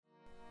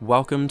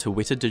Welcome to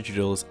Weta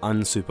Digital's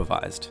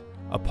Unsupervised,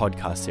 a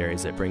podcast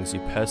series that brings you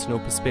personal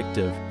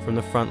perspective from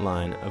the front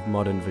line of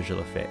modern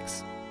visual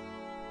effects.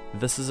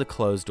 This is a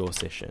closed-door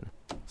session,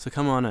 so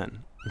come on in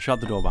and shut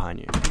the door behind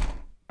you.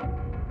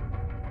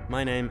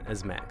 My name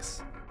is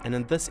Max, and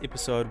in this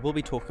episode we'll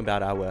be talking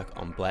about our work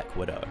on Black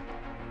Widow,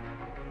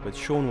 with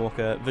Sean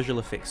Walker,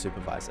 Visual Effects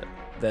Supervisor.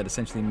 That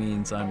essentially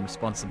means I'm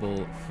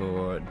responsible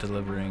for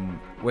delivering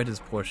Weta's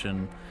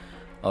portion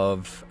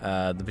of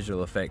the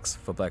visual effects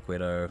for Black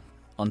Widow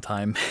on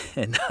time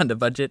and under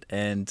budget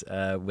and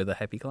with a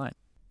happy client.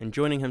 And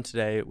joining him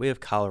today, we have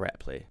Karl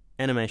Rapley,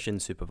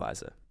 Animation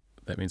Supervisor.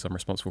 That means I'm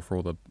responsible for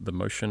all the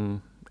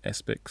motion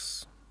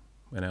aspects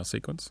in our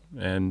sequence,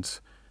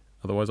 and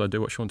otherwise I do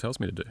what Sean tells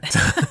me to do.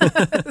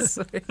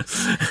 Sweet.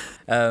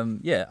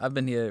 I've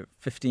been here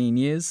 15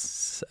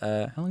 years.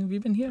 How long have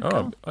you been here,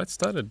 Karl? I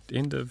started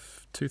end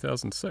of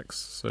 2006.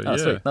 So oh, yeah.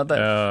 Sweet. Not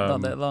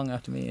that long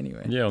after me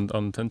anyway. Yeah, on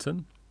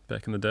Tintin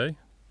back in the day,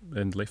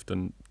 and left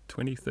in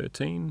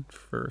 2013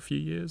 for a few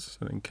years,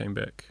 and then came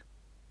back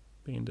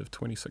the end of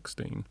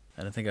 2016.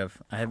 I don't think I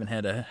haven't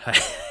had a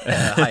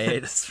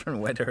hiatus from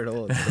Weta at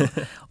all.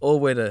 It's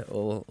all Weta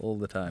all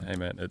the time. Hey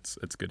man, it's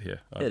good here.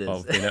 It is.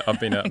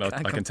 I've been out and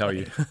I can tell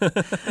you.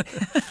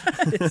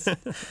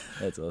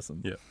 That's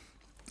awesome. Yeah.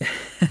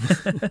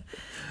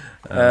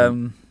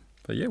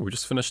 But yeah, we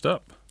just finished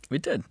up. We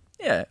did.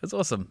 Yeah, it was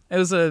awesome. It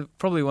was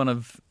probably one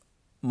of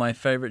my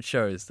favorite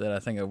shows that I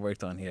think I've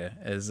worked on here.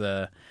 Is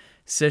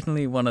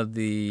certainly one of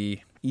the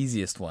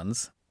easiest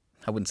ones.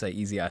 I wouldn't say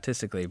easy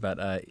artistically,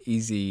 but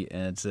easy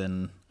as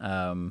in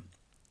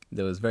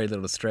there was very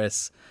little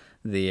stress.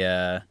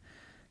 The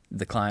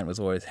client was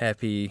always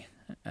happy.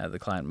 The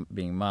client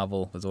being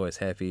Marvel was always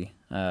happy.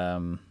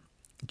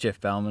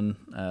 Jeff Bauman,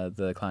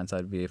 the client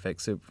side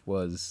VFX Soup,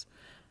 was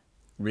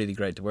really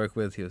great to work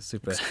with. He was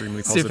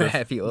Extremely super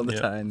happy all the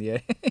Yeah. time. Yeah,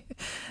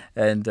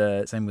 and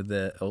same with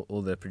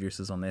all the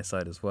producers on their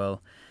side as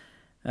well.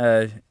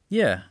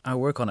 Our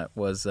work on it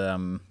was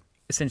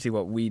essentially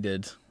what we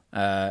did.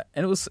 And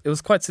it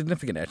was quite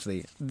significant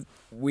actually.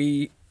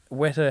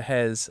 Weta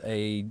has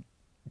a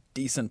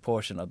decent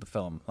portion of the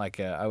film, like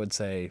I would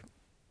say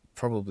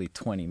probably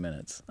 20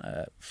 minutes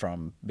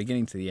from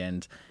beginning to the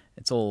end.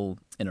 It's all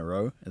in a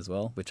row as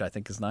well, which I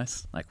think is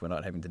nice. Like we're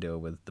not having to deal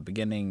with the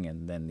beginning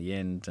and then the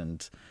end,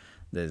 and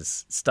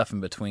there's stuff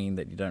in between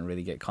that you don't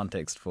really get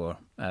context for.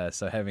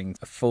 So having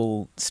a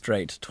full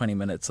straight 20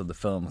 minutes of the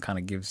film kind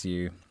of gives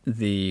you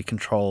the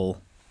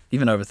control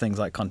even over things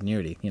like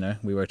continuity. You know,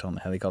 we worked on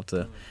the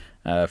helicopter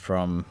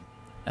from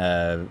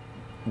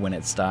when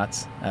it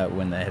starts,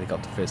 when the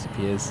helicopter first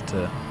appears,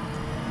 to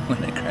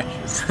when it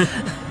crashes.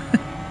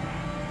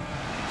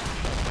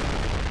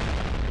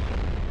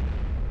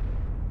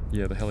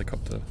 Yeah, the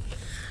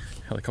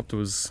helicopter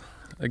was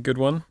a good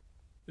one.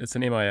 It's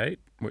an MI8,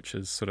 which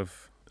is sort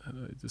of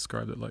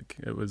described it like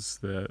it was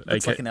the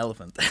Looks AK. like an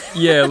elephant.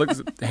 Yeah,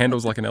 it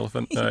handles like an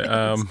elephant.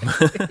 No,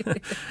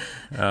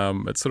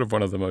 it's sort of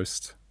one of the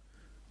most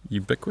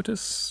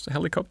ubiquitous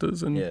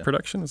helicopters in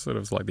production. It's sort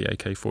of like the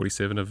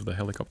AK-47 of the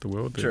helicopter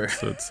world. Sure.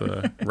 It's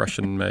a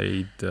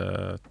Russian-made,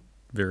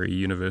 very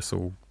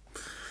universal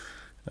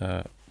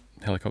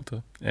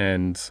helicopter,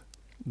 and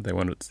they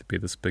wanted it to be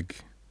this big,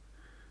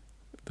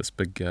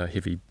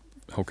 heavy,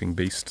 hulking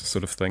beast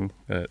sort of thing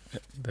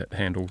that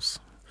handles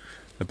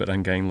a bit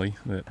ungainly,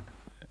 that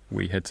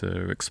we had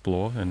to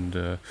explore, and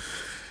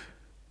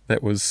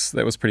that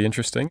was pretty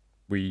interesting.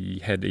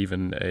 We had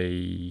even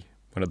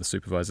one of the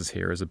supervisors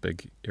here is a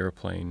big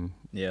airplane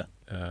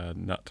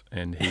nut,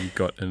 and he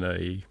got in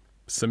a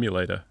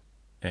simulator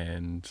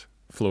and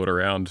flew it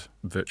around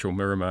virtual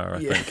Miramar,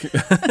 I think.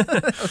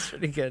 That was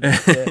pretty good.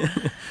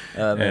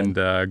 Yeah.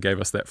 And gave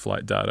us that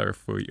flight data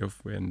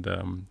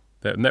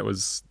that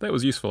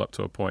was useful up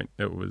to a point.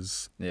 It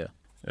was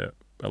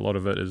a lot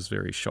of it is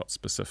very shot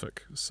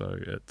specific, so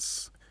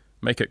it's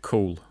make it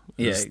cool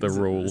is the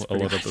rule a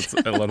lot of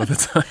the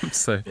time.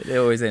 So it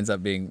always ends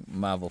up being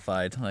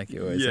Marvel-fied, like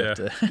you always have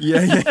to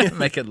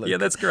make it look. Yeah,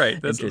 that's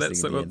great. That's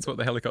interesting what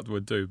the helicopter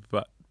would do,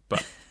 but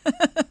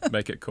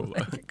make it cooler.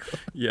 Make it cool.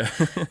 Yeah,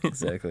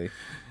 Exactly.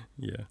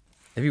 Yeah.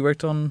 Have you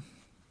worked on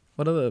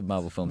what other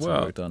Marvel films have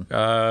you worked on?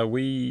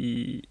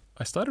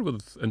 I started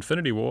with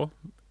Infinity War,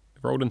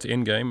 rolled into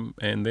Endgame,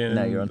 and then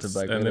Now you're onto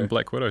Black Widow. then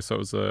Black Widow. So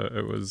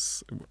it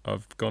was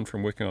I've gone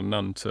from working on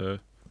none to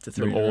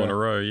three them all in a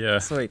row. Yeah,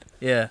 Sweet.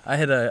 Yeah, I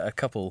had a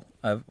couple.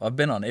 I've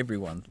been on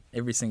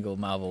every single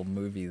Marvel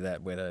movie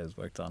that Weta has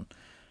worked on.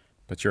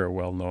 But you're a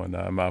well-known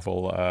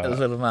Marvel. A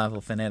little Marvel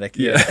fanatic.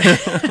 Yeah.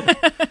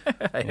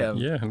 I am.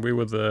 Yeah, and we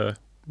were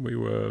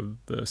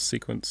the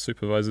sequence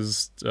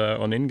supervisors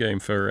on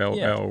Endgame for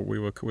our we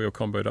were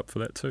comboed up for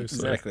that too. So.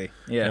 Exactly.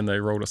 Yeah. And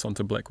they rolled us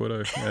onto Black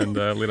Widow and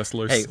let us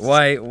loose. Hey,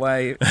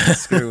 why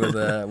screw with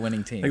a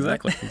winning team?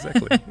 Exactly. Right?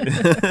 Exactly.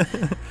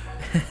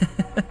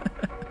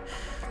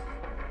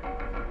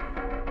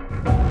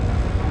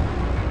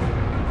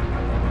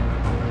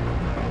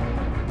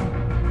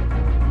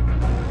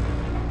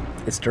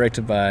 It's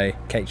directed by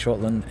Kate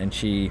Shortland, and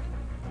she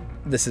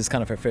this is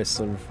kind of her first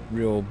sort of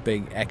real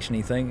big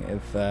actiony thing.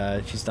 If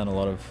she's done a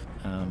lot of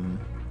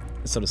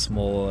sort of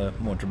smaller,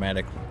 more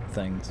dramatic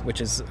things,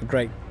 which is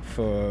great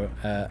for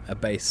a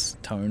base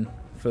tone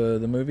for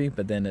the movie.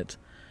 But then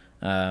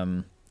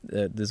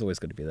there's always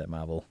got to be that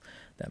Marvel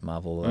that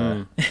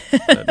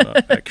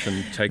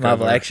action takeover.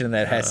 Marvel action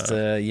that has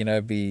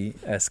to be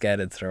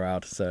scattered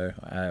throughout. So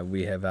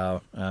we have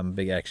our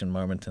big action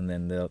moment, and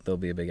then there'll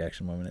be a big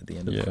action moment at the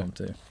end of the film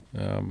too.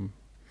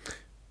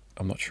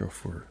 I'm not sure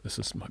if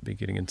this might be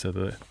getting into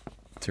the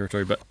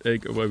territory, but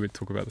we'll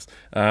talk about this.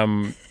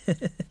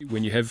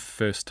 When you have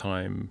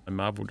first-time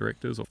Marvel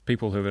directors or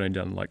people who have only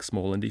done like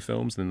small indie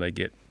films, then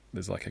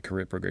there's like a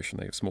career progression.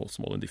 They have small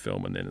indie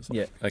film, and then it's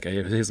like, okay,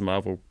 here's a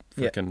Marvel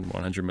freaking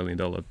 $100 million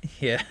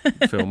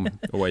film.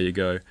 Away you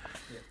go.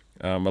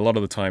 A lot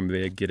of the time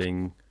they're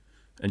getting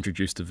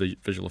introduced to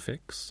visual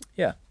effects.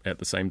 At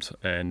the same time,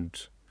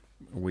 and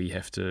we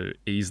have to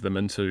ease them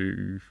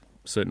into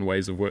certain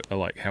ways of work,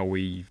 like how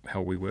we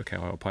work, how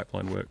our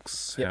pipeline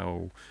works,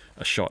 how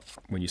a shot,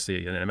 when you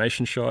see an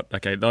animation shot,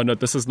 okay, no,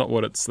 this is not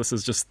what this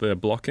is just the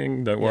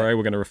blocking, don't worry,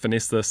 we're going to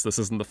finesse this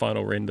isn't the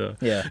final render.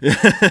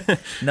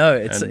 No,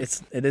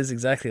 it is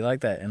exactly like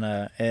that, and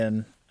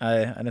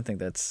I don't think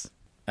that's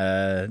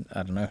I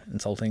don't know,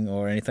 insulting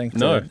or anything.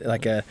 No,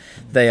 like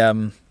they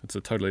it's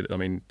a totally. I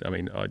mean,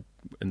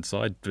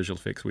 inside visual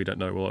effects, we don't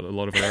know what a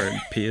lot of our own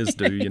peers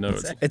do.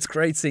 Exactly. It's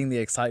great seeing the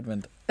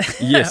excitement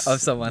of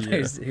someone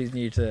who's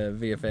new to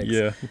VFX.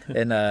 Yeah,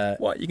 and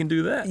what, you can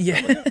do that?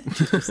 Yeah,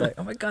 just like,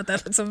 oh my god,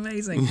 that looks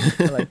amazing.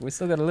 Like, we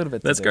still got a little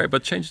bit. That's to great, do.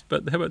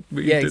 but how about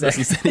we do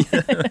exactly. this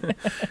instead?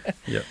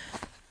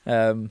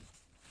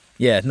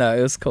 No,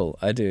 it was cool.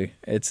 I do.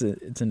 It's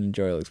an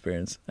enjoyable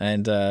experience,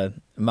 and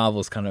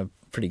Marvel's kind of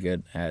pretty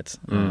good at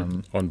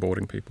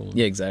onboarding people.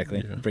 Yeah,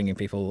 exactly. Yeah. Bringing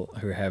people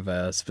who have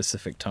a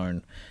specific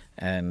tone,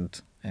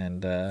 and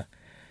it's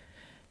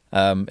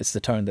the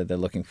tone that they're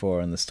looking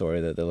for and the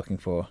story that they're looking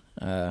for,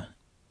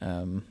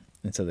 and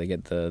so they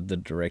get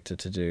the director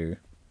to do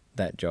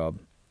that job,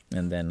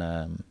 and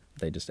then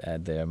they just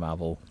add their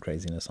Marvel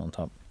craziness on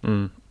top.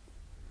 Yeah,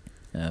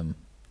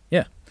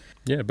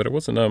 but it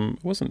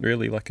wasn't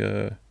really like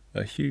a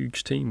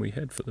huge team we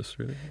had for this,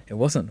 really. It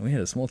wasn't. We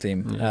had a small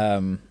team.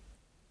 Yeah.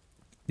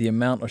 The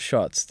amount of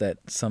shots that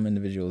some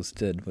individuals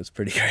did was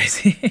pretty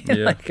crazy.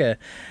 Yeah. Like,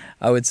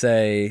 I would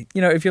say,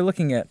 if you're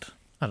looking at,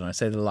 I don't know,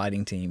 say the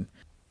lighting team,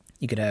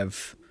 you could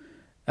have,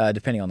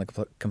 depending on the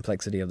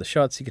complexity of the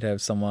shots, you could have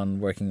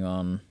someone working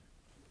on,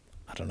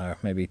 I don't know,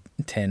 maybe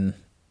 10,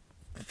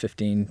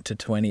 15 to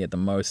 20 at the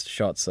most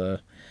shots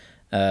for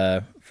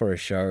a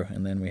show.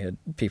 And then we had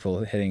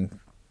people hitting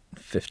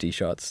 50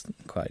 shots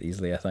quite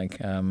easily, I think.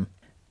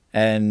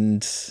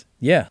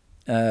 It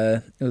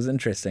was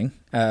interesting.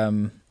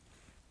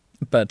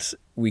 But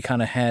we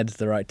kind of had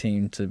the right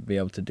team to be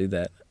able to do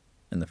that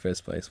in the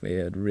first place. We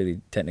had a really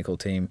technical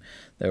team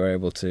that were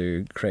able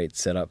to create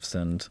setups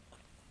and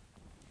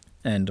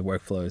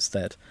workflows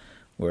that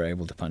were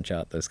able to punch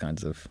out those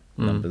kinds of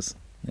numbers.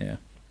 Yeah.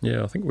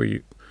 Yeah, I think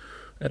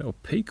at our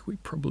peak, we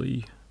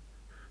probably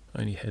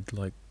only had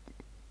like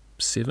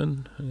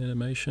 7 in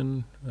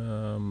animation,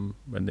 and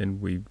then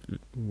we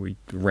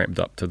ramped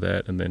up to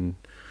that, and then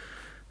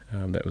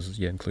that was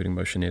including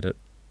motion edit.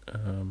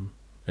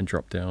 And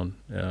drop down,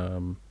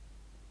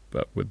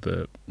 but with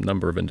the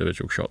number of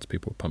individual shots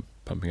people were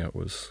pumping out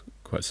was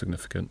quite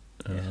significant.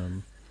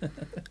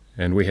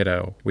 And we had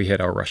our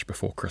rush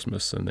before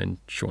Christmas, and then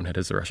Sean had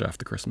his rush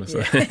after Christmas.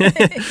 Yeah.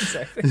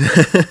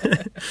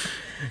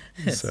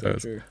 Exactly. So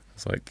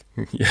it's like,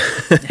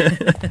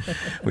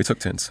 we took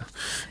turns.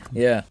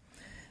 Yeah,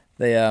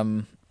 we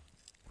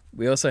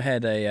also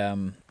had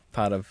a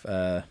part of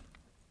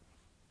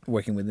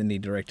working with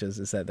indie directors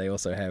is that they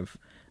also have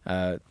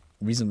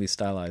reasonably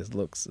stylized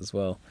looks as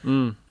well,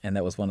 and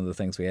that was one of the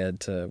things we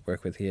had to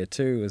work with here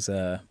too. Was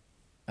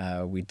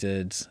we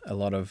did a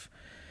lot of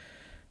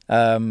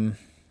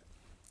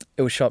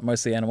it was shot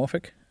mostly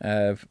anamorphic.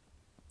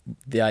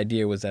 The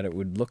idea was that it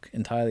would look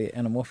entirely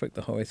anamorphic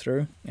the whole way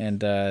through, and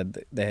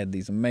they had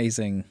these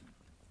amazing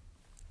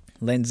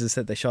lenses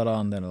that they shot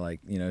on that are like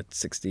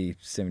 60,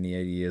 70,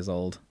 80 years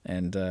old,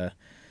 and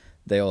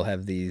they all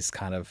have these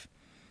kind of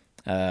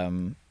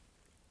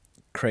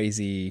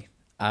crazy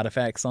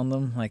artifacts on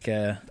them, like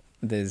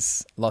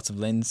there's lots of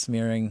lens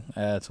smearing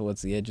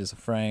towards the edges of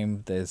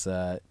frame. There's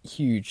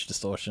huge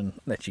distortion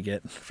that you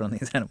get from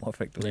these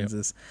anamorphic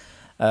lenses,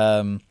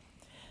 and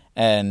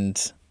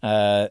you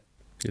had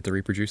to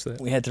reproduce that.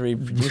 We had to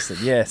reproduce it.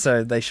 Yeah,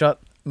 so they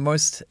shot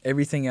most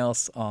everything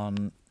else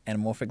on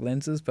anamorphic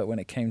lenses, but when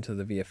it came to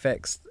the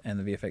VFX and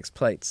the VFX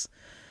plates,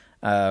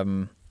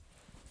 most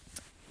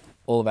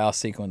of our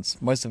sequence,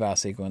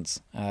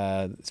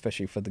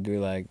 especially for the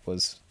Gulag,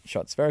 was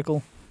shot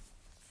spherical.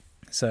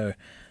 So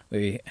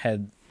we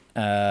had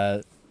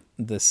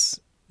this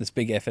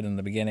big effort in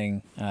the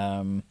beginning.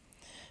 Tim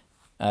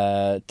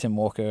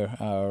Walker,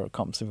 our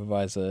comp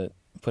supervisor,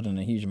 put in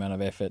a huge amount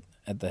of effort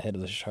at the head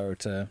of the show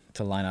to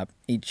line up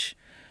each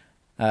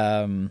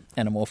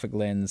anamorphic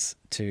lens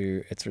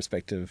to its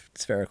respective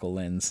spherical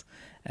lens,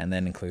 and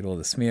then include all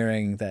the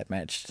smearing that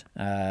matched,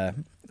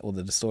 all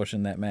the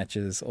distortion that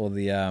matches, all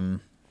the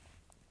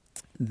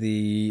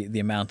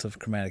amount of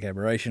chromatic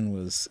aberration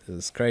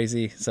was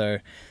crazy. So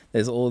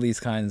there's all these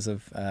kinds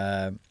of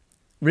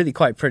really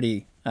quite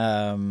pretty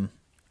lens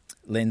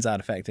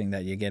artifacting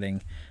that you're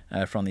getting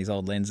from these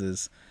old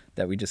lenses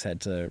that we just had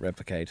to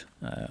replicate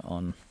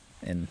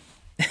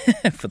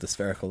for the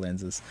spherical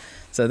lenses.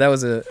 So that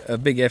was a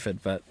big effort,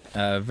 but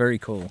very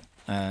cool,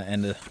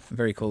 and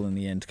very cool in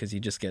the end, because you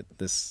just get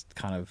this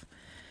kind of,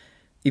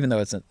 even though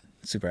it's a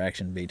super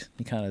action beat,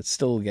 you kind of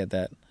still get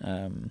that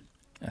a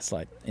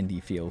slight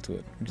indie feel to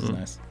it, which is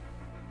nice.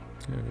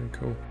 Yeah, very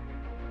cool.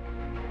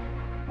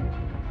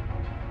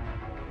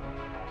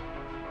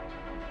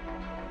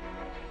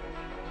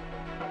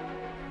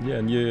 Yeah,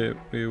 and you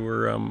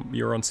were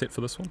on set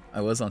for this one?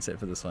 I was on set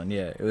for this one,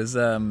 yeah. It was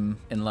in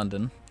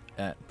London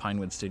at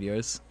Pinewood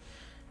Studios.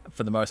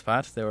 For the most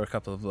part, there were a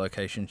couple of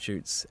location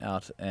shoots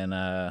out in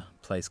a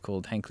place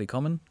called Hankley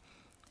Common,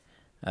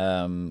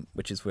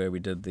 which is where we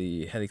did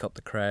the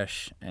helicopter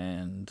crash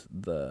and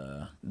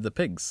the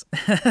pigs.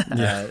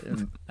 Yeah.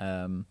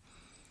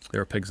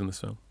 There are pigs in this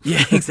film.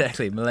 Yeah,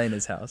 exactly.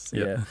 Milena's house.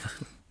 Yep. Yeah.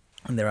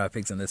 And there are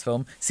pigs in this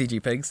film,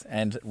 CG pigs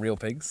and real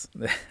pigs.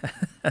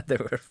 They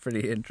were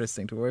pretty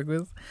interesting to work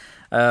with.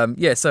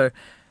 So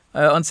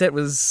on set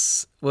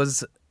was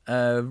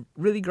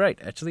really great,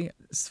 actually.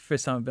 It's the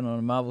first time I've been on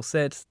a Marvel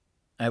set.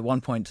 At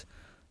one point,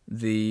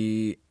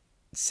 the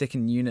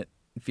second unit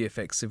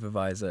VFX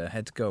supervisor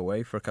had to go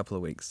away for a couple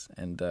of weeks,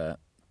 and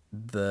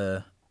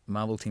the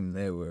Marvel team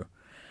there were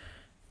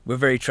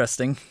very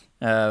trusting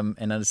and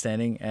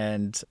understanding,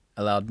 and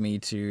allowed me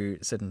to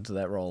sit into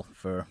that role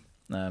for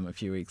a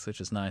few weeks, which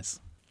is nice.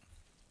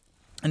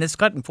 And it's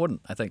quite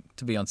important, I think,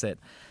 to be on set.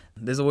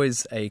 There's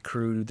always a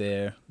crew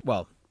there.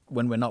 Well,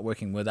 when we're not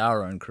working with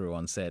our own crew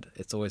on set,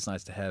 it's always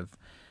nice to have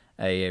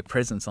a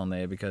presence on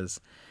there,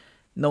 because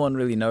no one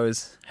really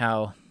knows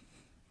how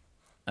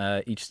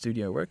each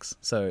studio works.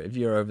 So if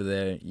you're over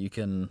there, you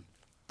can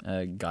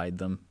guide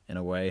them in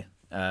a way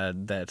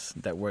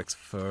that works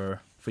for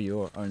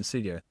your own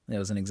studio. There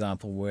was an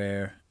example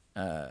where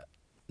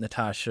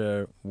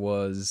Natasha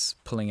was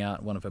pulling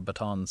out one of her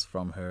batons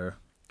from her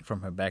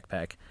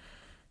backpack,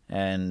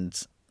 and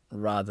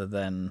rather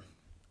than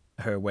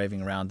her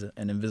waving around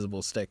an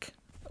invisible stick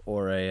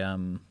or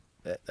a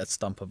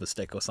stump of a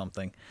stick or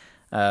something,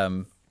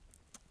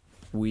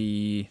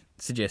 we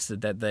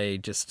suggested that they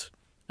just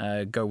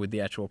go with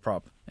the actual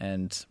prop,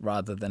 and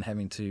rather than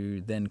having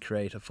to then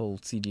create a full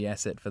CG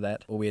asset for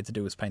that, all we had to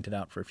do was paint it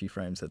out for a few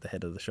frames at the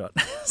head of the shot.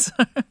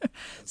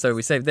 So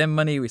we saved them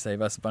money, we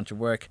saved us a bunch of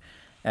work.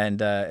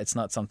 And it's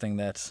not something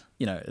that,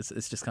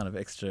 it's just kind of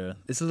extra.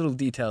 It's little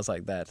details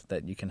like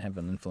that you can have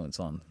an influence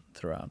on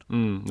throughout.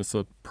 It's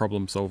a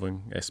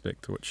problem-solving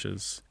aspect, which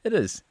is... It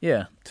is,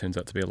 yeah. Turns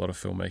out to be a lot of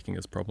filmmaking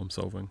is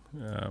problem-solving.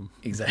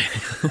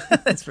 Exactly.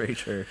 That's very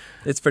true.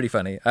 It's pretty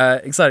funny.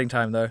 Exciting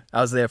time, though. I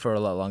was there for a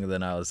lot longer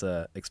than I was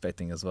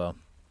expecting as well,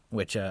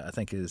 which I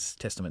think is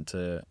testament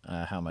to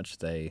how much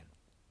they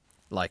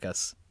like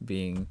us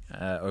being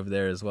over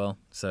there as well.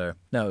 So,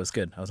 no, it was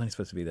good. I was only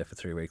supposed to be there for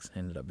 3 weeks.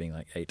 Ended up being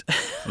like 8.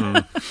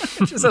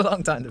 Which is a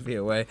long time to be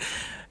away.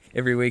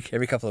 Every week,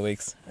 every couple of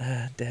weeks.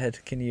 Dad,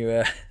 can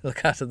you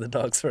look after the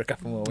dogs for a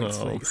couple more weeks,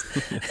 please?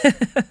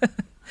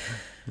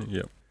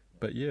 Yep.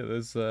 But yeah,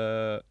 there's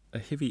a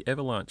heavy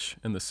avalanche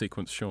in the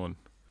sequence, Sean.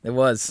 There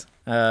was.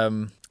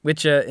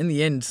 Which, in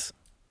the end,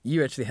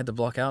 you actually had to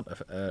block out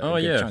a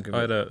good chunk of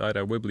it. I had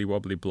a wibbly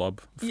wobbly blob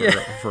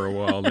for a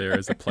while there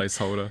as a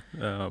placeholder,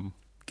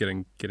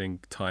 getting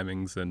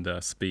timings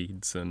and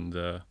speeds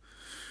and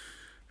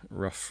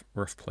rough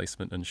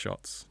placement in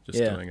shots. Just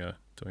doing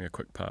a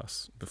quick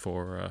pass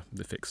before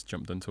the effects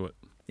jumped into it.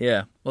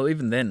 Yeah. Well,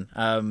 even then,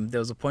 there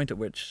was a point at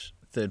which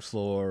Third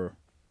Floor,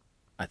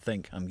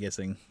 I'm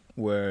guessing,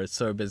 were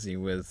so busy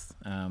with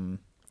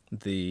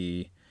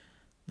the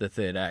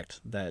third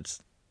act that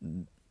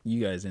you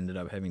guys ended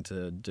up having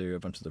to do a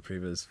bunch of the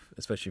previews,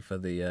 especially for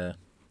the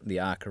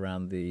arc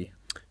around the...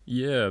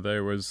 Yeah, they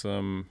were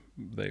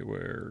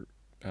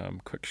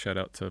quick shout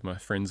out to my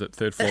friends at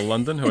Third Floor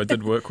London, who I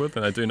did work with,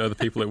 and I do know the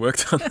people who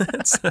worked on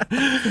that.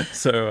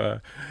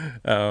 So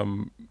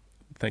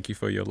thank you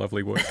for your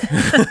lovely work.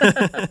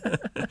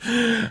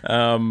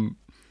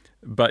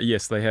 But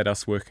yes, they had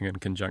us working in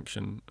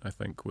conjunction, I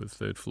think, with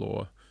Third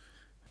Floor,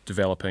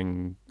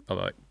 developing.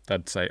 Like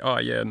they'd say, "Oh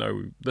yeah,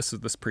 no, this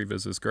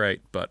previs is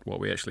great, but what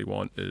we actually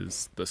want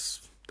is the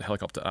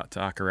helicopter to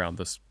arc around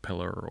this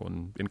pillar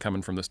and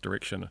coming from this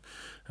direction.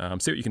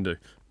 See what you can do."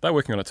 They're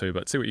working on it too,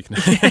 but see what you can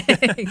do.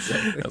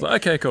 Exactly. I was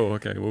like, "Okay, cool.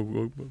 Okay,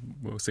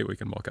 we'll see what we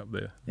can mock up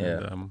there."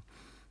 Yeah. And,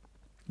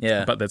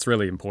 yeah. But that's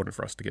really important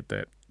for us to get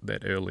that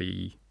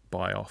early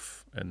buy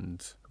off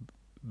and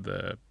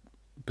the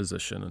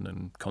position and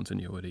then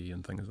continuity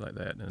and things like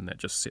that, and that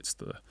just sets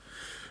the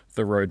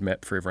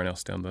roadmap for everyone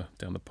else down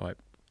the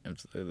pipe.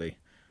 Absolutely.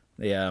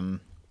 And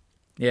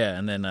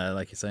then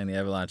like you're saying, the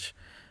avalanche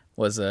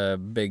was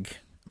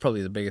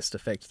probably the biggest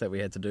effect that we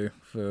had to do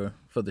for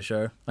the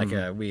show. Like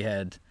we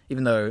had,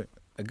 even though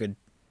a good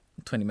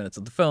 20 minutes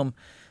of the film,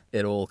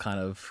 it all kind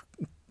of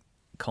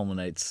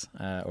culminates,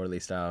 or at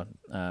least our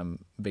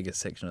biggest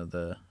section of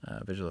the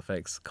visual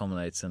effects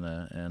culminates in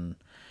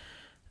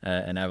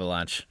an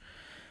avalanche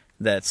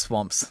that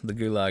swamps the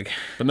gulag.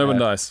 But no one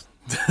dies.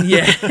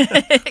 Yeah,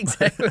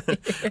 exactly.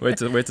 We had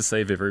to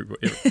save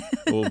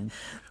all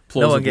plausibly.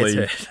 No one gets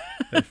hurt.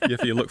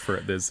 If you look for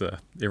it, there's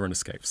everyone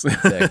escapes.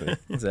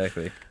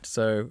 Exactly.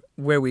 So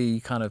where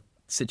we kind of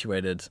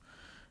situated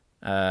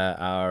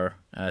our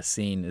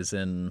scene is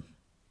in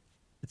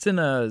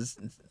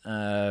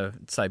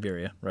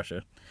Siberia,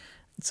 Russia.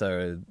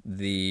 So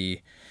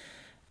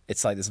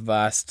it's like this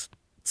vast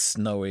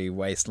snowy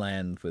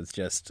wasteland with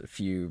just a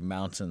few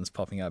mountains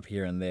popping up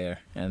here and there,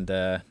 and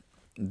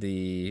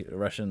the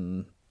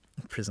Russian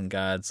prison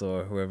guards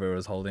or whoever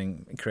was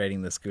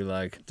creating this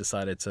gulag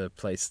decided to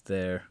place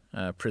their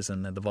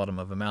prison at the bottom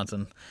of a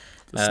mountain.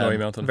 The snowy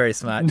mountain. Very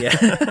smart, yeah.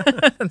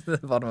 The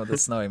bottom of the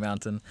snowy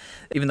mountain.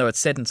 Even though it's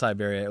set in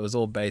Siberia, it was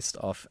all based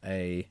off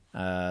a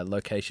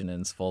location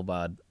in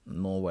Svalbard,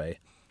 Norway.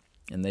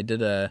 And they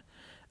did a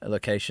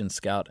location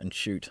scout and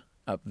shoot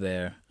up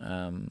there.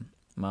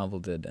 Marvel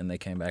did, and they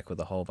came back with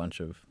a whole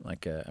bunch of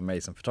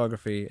amazing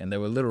photography. And there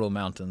were literal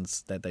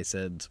mountains that they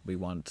said, we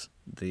want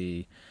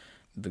the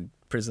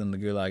prison, the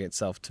gulag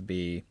itself, to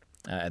be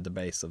at the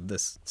base of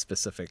this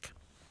specific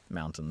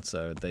mountain.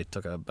 So they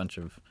took a bunch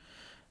of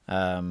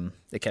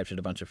they captured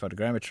a bunch of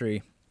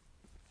photogrammetry.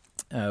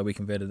 We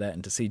converted that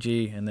into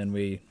CG, and then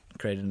we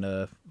created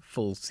a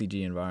full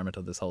CG environment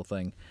of this whole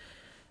thing.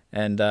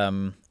 And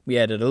we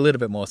added a little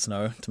bit more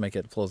snow to make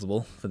it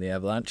plausible for the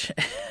avalanche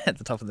at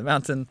the top of the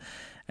mountain.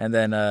 And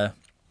then at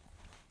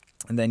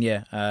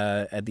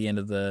the end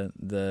of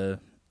the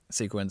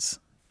sequence,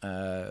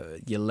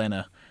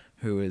 Yelena,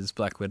 who is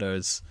Black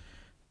Widow's,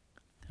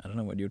 I don't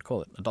know what you would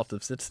call it,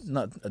 adoptive sister,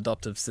 not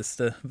adoptive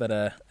sister,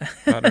 but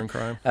Partner in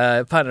crime.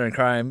 Partner in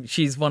crime.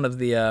 She's one of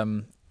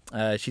the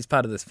she's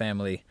part of this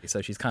family,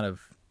 so she's kind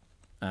of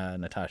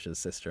Natasha's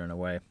sister in a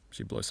way.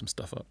 She blows some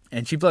stuff up.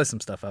 And she blows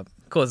some stuff up,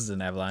 causes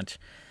an avalanche,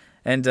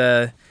 and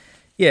it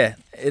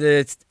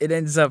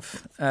ends up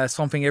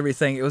swamping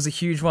everything. It was a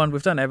huge one.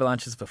 We've done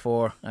avalanches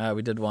before.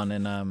 We did one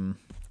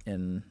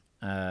in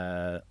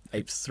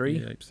Apes 3,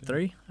 Yeah, Apes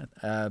 3,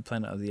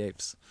 Planet of the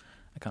Apes.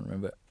 I can't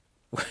remember.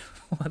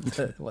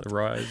 The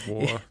Rise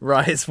War. Yeah,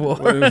 Rise War.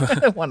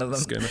 One of them.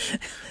 Skirmish.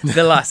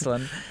 The last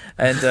one.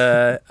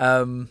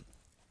 And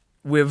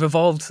we've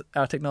evolved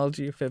our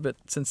technology a fair bit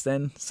since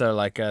then. So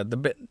the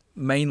bit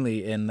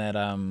mainly in that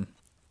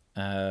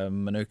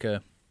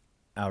Manuka,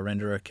 our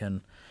renderer,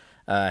 can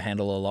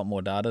handle a lot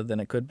more data than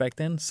it could back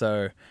then.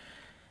 So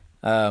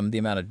the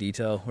amount of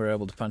detail we're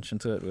able to punch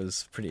into it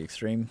was pretty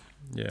extreme.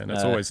 Yeah, and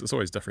it's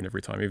always different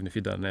every time. Even if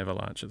you've done an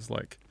avalanche, it's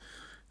like,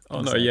 oh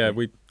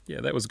exactly.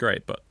 no, that was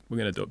great, but we're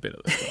going to do it better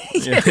this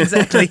time. Yeah,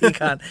 exactly. You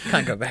can't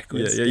go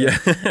backwards. Yeah.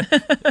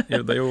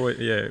 They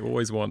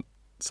always want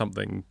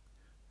something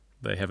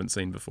they haven't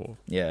seen before.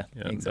 Yeah,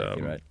 And,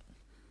 exactly right.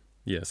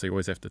 Yeah, so you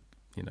always have to,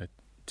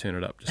 turn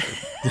it up just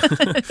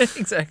to,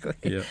 Exactly.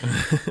 Yeah.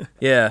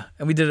 Yeah,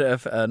 and we did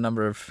a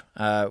number of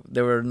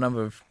there were a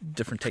number of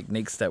different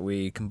techniques that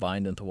we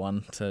combined into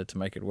one to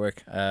make it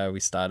work. We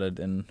started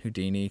in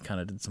Houdini,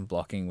 kind of did some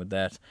blocking with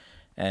that,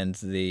 and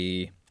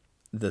the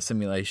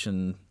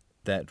simulation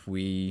that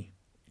we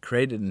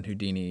created in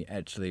Houdini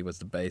actually was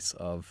the base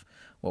of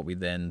what we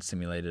then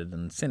simulated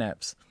in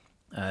Synapse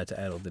to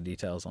add all the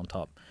details on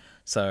top.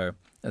 So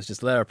it was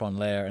just layer upon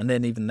layer, and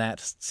then even that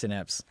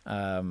Synapse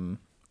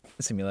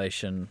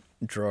simulation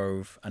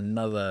drove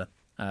another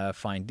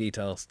fine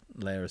details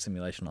layer of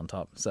simulation on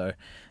top. So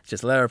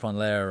just layer upon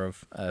layer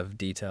of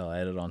detail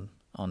added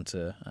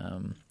onto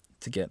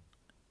to get.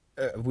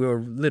 We were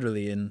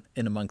literally in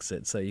amongst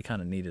it, so you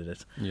kind of needed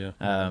it. Yeah.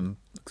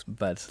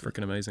 But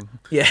freaking amazing.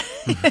 Yeah.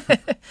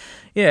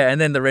 Yeah,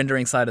 and then the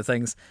rendering side of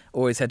things,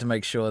 always had to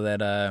make sure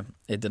that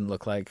it didn't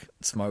look like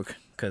smoke,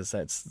 because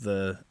that's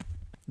the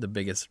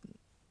biggest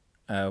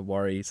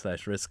worry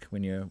 / risk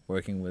when you're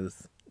working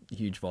with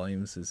huge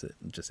volumes, is it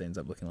just ends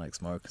up looking like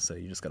smoke. So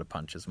you just got to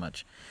punch as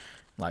much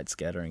light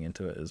scattering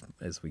into it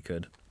as we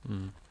could.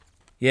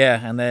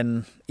 Yeah, and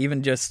then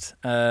even just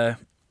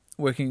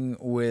working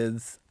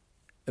with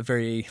a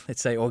very,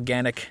 let's say,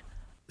 organic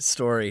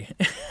story.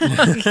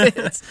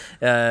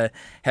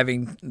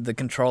 Having the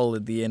control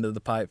at the end of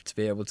the pipe to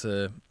be able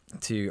to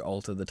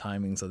alter the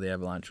timings of the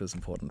avalanche was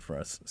important for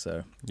us.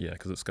 So yeah,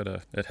 because it's got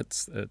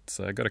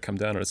to come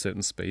down at a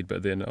certain speed,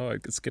 but then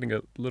it's getting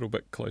a little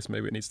bit close.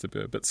 Maybe it needs to be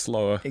a bit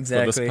slower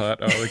exactly. for this part.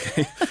 Oh,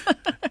 okay.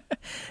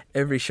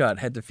 Every shot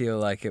had to feel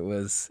like it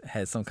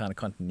had some kind of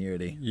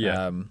continuity.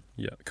 Yeah,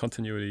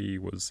 continuity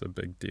was a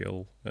big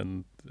deal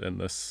in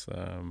this.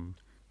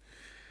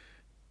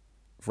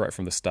 Right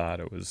from the start,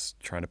 it was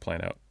trying to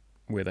plan out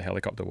where the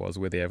helicopter was,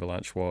 where the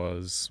avalanche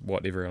was,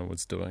 what everyone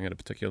was doing at a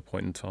particular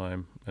point in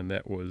time, and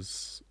that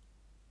was,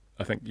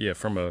 I think,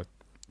 from a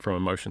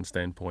motion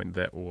standpoint,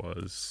 that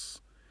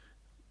was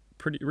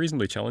pretty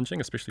reasonably challenging,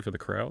 especially for the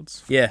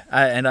crowds. Yeah,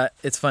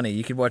 it's funny.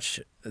 You could watch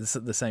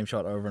the same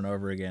shot over and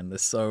over again.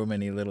 There's so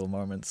many little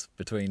moments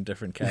between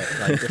different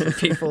different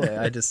people.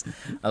 I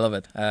love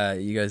it.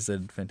 You guys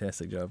did a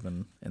fantastic job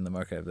in the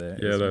mocap there.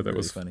 Yeah, that really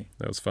was funny.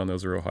 That was fun. That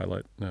was a real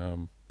highlight.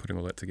 Putting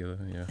all that together.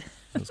 Yeah,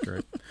 that was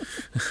great.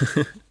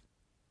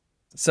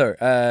 So,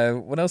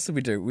 what else did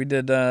we do? We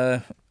did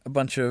a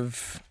bunch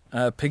of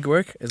pig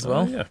work as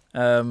well. Yeah.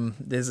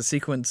 There's a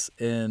sequence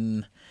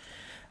in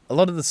a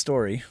lot of the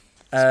story.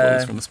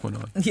 Spoilers from this point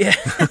on. Yeah.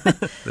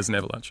 There's an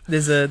avalanche.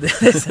 There's an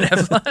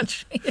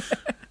avalanche.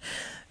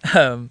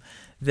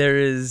 There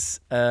is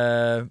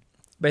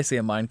basically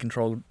a mind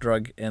control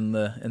drug in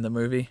the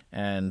movie,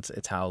 and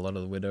it's how a lot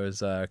of the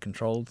widows are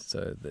controlled.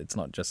 So it's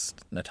not just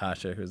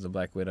Natasha, who's the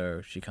Black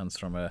Widow. She comes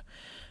from a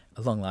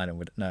long line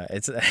of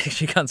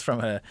she comes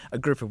from a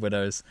group of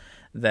widows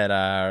that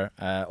are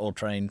all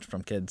trained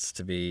from kids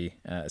to be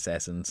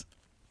assassins.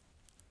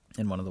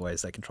 And one of the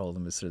ways they control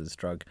them is through this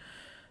drug.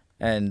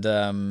 And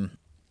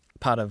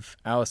part of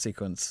our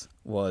sequence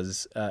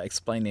was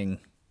explaining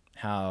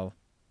how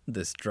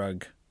this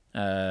drug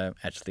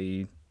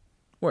actually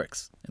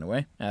works, in a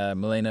way.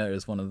 Melina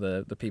is one of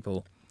the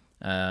people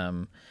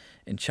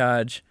in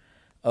charge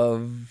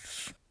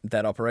of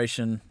that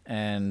operation,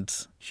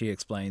 and she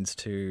explains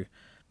to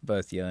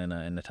both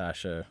Yelena and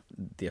Natasha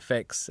the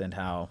effects and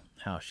how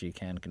she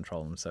can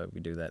control them. So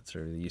we do that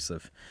through the use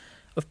of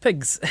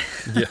pigs.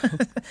 Yeah,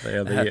 they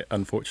are the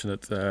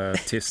unfortunate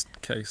test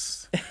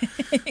case.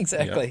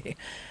 Exactly. Yeah.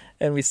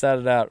 And we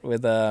started out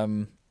with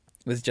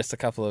just a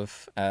couple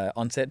of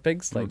on-set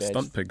pigs.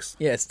 Stunt pigs.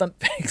 Yeah, stunt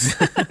pigs.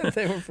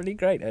 They were pretty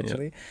great,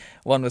 actually.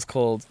 Yeah. One was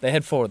called, they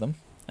had 4 of them.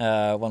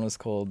 One was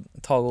called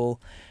Toggle,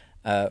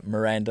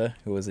 Miranda,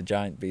 who was a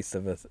giant beast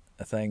of a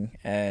thing,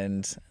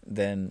 and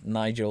then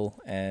Nigel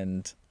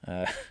and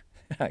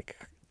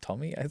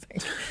Tommy, I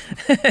think.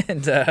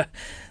 And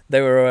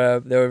they were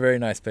very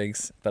nice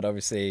pigs, but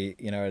obviously,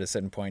 at a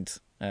certain point,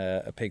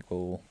 a pig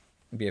will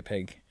be a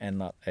pig and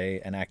not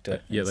an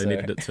actor. Yeah, they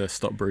needed it to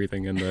stop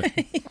breathing, and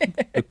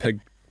the pig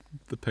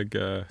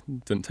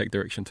didn't take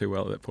direction too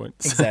well at that point.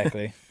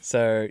 Exactly.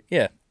 So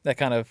yeah, that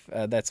kind of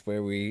that's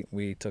where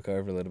we took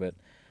over a little bit.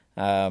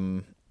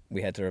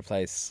 We had to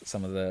replace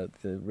some of the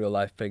real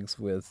life pigs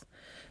with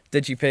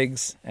digi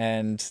pigs,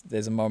 and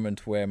there's a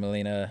moment where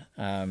Melina,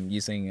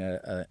 using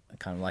a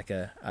kind of like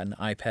an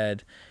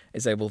iPad,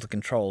 is able to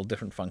control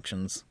different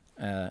functions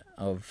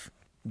of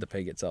the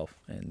pig itself,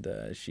 and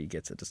she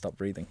gets it to stop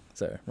breathing.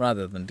 So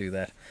rather than do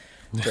that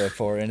to a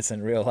poor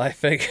innocent real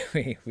life pig,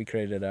 we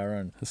created our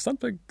own. The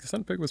stunt pig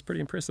was pretty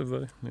impressive,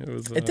 though.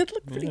 It did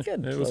look pretty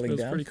good. It was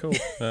pretty cool.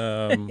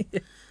 Yeah.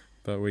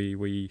 But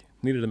we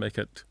needed to make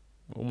it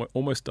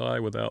almost die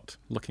without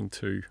looking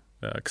too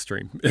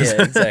extreme.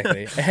 Yeah,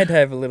 exactly. It had to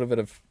have a little bit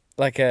of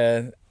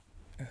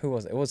who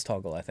was it? It was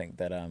Toggle, I think,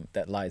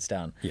 that lies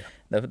down. Yeah.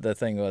 The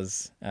thing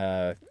was,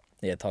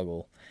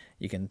 Toggle.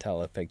 You can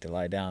tell a pig to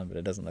lie down, but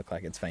it doesn't look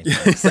like it's fainting.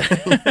 So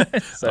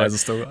eyes are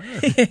still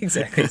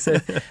exactly.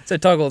 So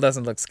Toggle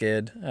doesn't look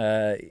scared.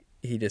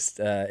 He just,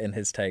 in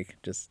his take,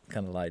 just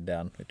kind of lied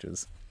down, which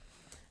is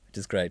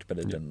great, but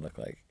it didn't look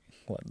like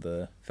what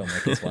the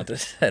filmmakers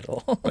wanted at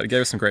all. But it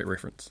gave us some great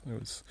reference.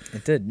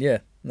 It did, yeah.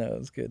 No, it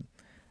was good.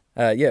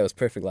 It was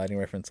perfect lighting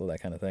reference, all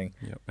that kind of thing.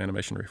 Yeah,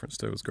 animation reference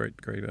too. It was great.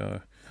 Great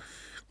to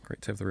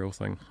have the real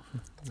thing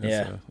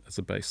as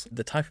a base.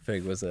 The type of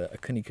pig was a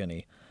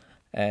kuni-kuni.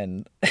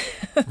 And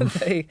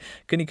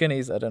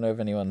kuni-kunis, I don't know if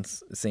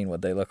anyone's seen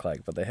what they look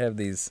like, but they have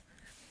these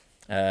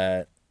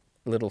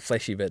little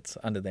fleshy bits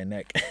under their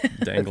neck.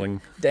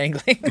 Dangling. They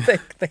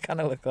kind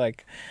of look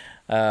like,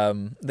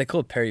 they're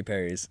called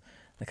peri-peris.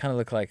 They kind of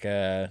look like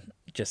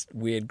just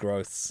weird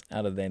growths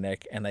out of their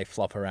neck, and they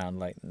flop around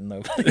like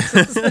nobody.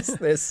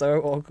 They're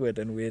so awkward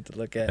and weird to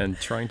look at. And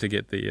trying to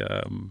get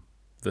the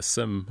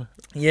sim,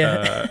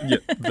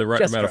 the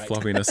right amount of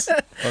floppiness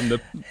on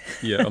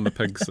the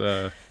pigs.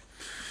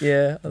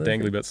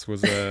 Dangly bits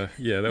was that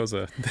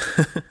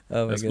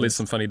was led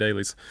some funny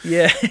dailies.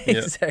 Yeah,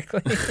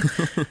 exactly.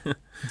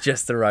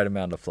 Just the right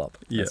amount of flop.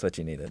 That's what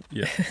you needed.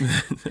 Yeah.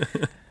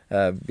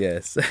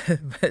 Yes.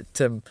 But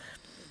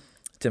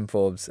Tim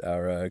Forbes,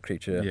 our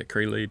creature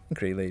Cree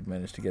lead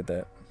managed to get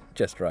that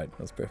just right. It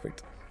was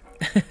perfect.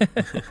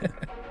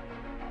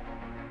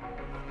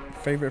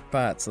 Favorite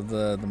parts of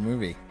the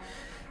movie,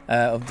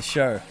 of the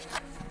show.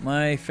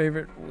 My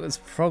favorite was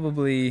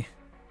probably,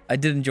 I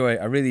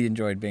really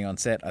enjoyed being on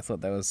set. I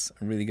thought that was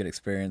a really good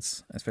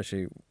experience,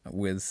 especially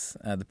with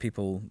the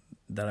people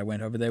that I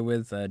went over there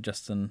with,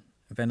 Justin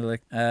Vanderlick,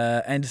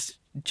 and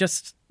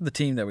just the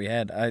team that we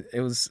had.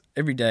 It was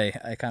every day.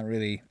 I can't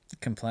really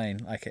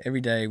complain. Like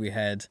every day we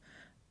had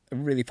a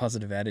really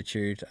positive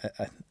attitude.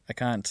 I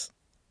can't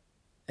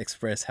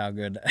express how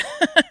good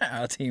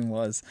our team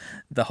was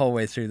the whole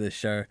way through this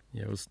show.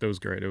 Yeah, it was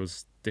great. It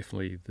was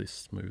definitely the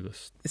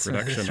smoothest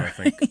production I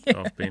think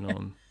I've been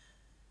on.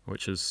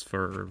 Which is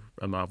for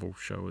a Marvel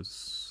show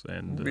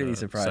and really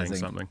surprising. Saying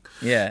something.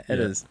 Yeah, it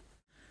is.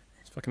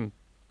 It's fucking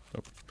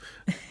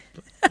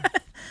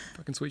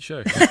sweet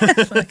show.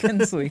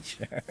 Fucking sweet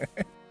show.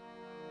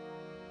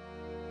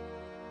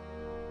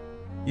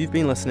 You've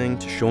been listening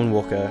to Sean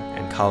Walker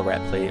and Karl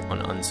Rapley on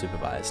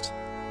Unsupervised.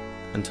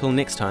 Until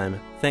next time,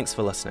 thanks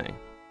for listening.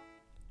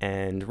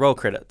 And roll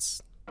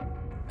credits.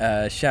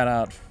 Shout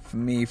out for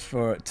me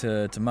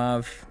to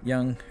Marv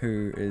Young,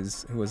 who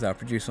was our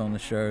producer on the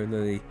show,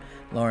 Lily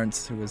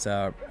Lawrence, who was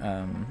our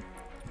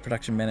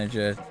production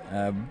manager,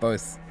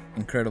 both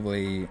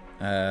incredibly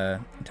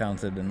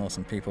talented and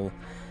awesome people.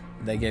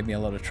 They gave me a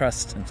lot of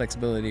trust and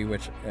flexibility,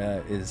 which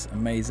is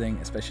amazing,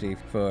 especially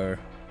for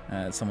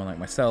someone like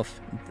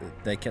myself.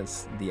 They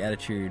kept the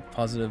attitude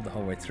positive the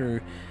whole way through.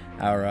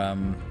 Our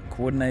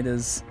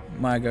coordinators,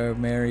 Margot,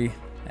 Mary,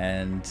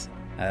 and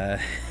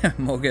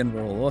Morgan,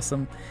 were all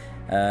awesome.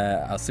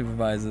 Our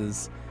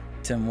supervisors,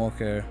 Tim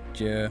Walker,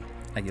 Jer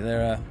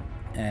Aguilera,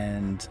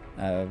 and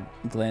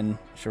Glenn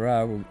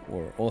Shirar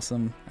were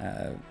awesome.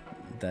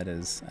 That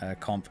is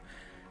comp,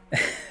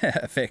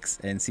 effects,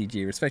 and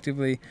CG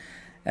respectively.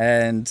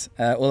 And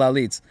all our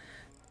leads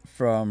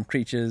from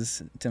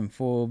Creatures, Tim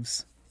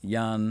Forbes,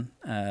 Jan,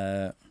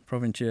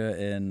 Proventure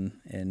in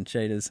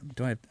Shaders.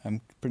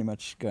 I'm pretty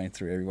much going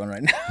through everyone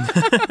right now.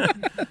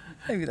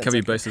 Maybe that's Cover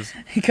your bases.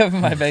 Cover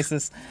my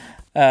bases.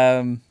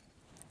 And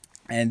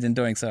in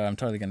doing so, I'm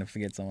totally going to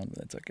forget someone, but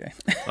that's okay.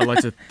 I'd like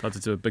to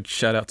do a big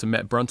shout out to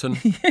Matt Brunton.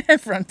 Yeah,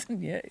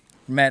 Brunton, yeah.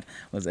 Matt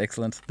was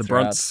excellent. The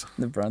throughout. Brunts.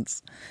 The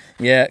Brunts.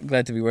 Yeah,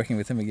 glad to be working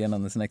with him again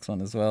on this next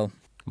one as well.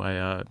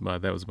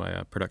 That was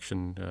my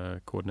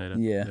production coordinator.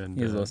 Yeah, and,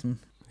 he was awesome.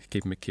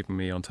 Keeping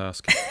me on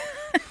task.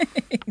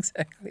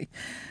 Exactly.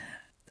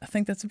 I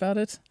think that's about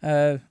it.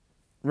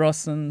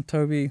 Ross and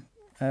Toby,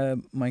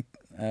 my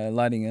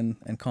lighting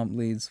and comp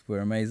leads were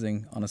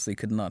amazing. Honestly,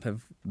 could not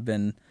have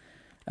been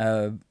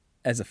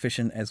as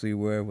efficient as we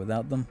were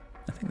without them.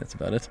 I think that's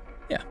about it.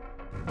 Yeah.